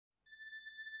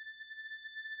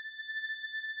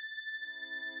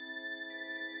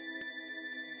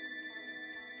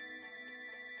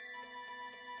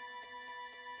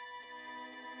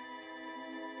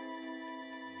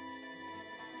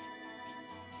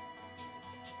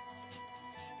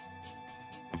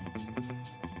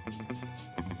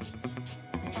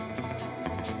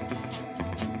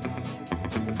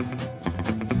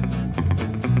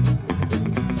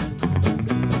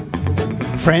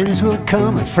Friends will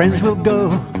come and friends will go,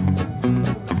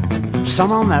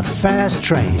 some on that fast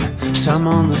train, some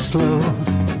on the slow.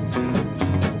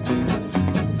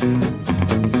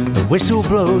 The whistle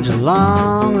blows a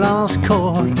long lost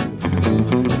chord,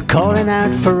 calling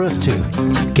out for us to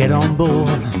get on board.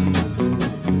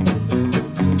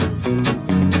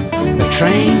 The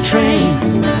train,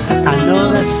 I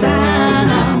know that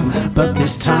sound, but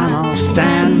this time I'll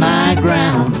stand my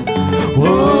ground.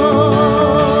 Whoa,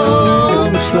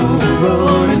 the slow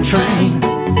rolling train.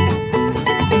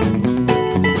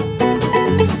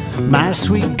 My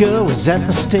sweet girl was at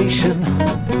the station,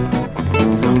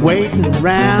 waiting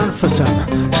around for some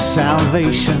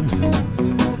salvation.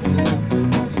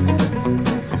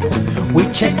 We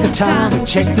checked the time, we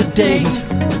checked the date,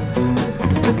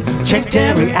 checked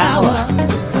every hour,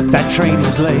 that train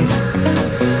was late.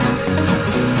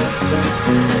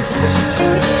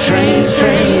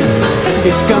 Train,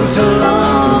 it's gone so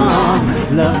long,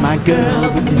 love my girl,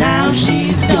 but now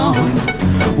she's gone.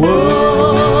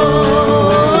 Whoa,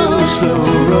 slow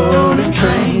rolling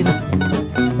train.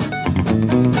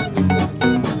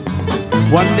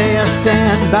 One day I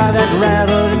stand by that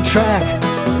rattling track,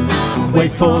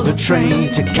 wait for the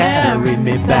train to carry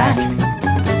me back.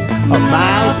 A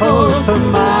milepost for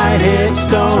my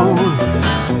headstone,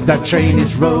 that train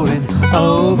is rolling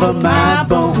over my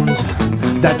bones.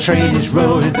 That train is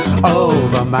rolling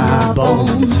over my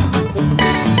bones.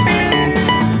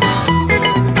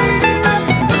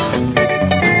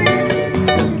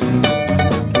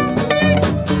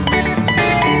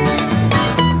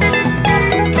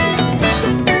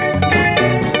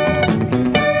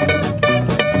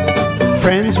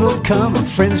 Friends will come and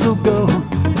friends will go,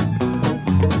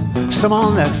 some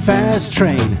on that fast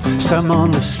train, some on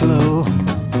the slow.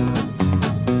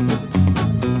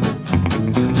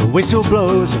 The whistle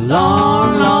blows a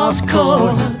long lost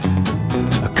chord,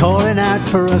 calling out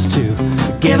for us to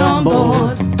get on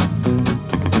board.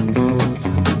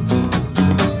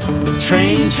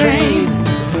 Train,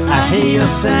 I hear your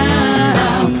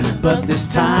sound, but this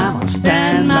time I'll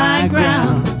stand my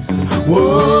ground.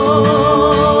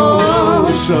 Whoa,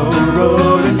 slow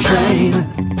rolling train.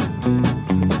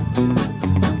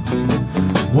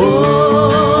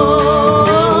 Whoa,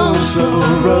 slow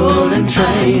rolling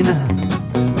train.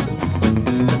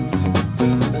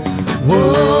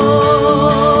 Whoa,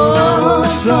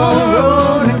 slow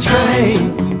rolling train.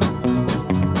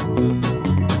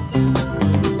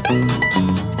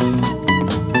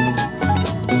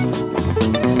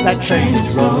 That train is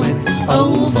rolling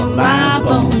over my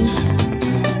bones.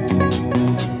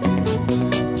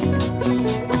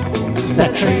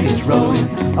 That train is rolling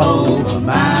over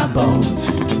my bones.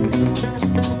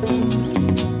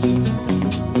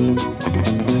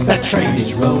 That train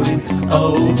is rolling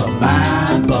over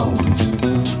my bones.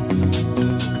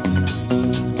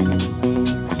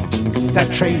 That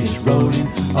train is rolling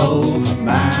over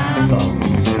my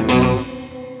bones.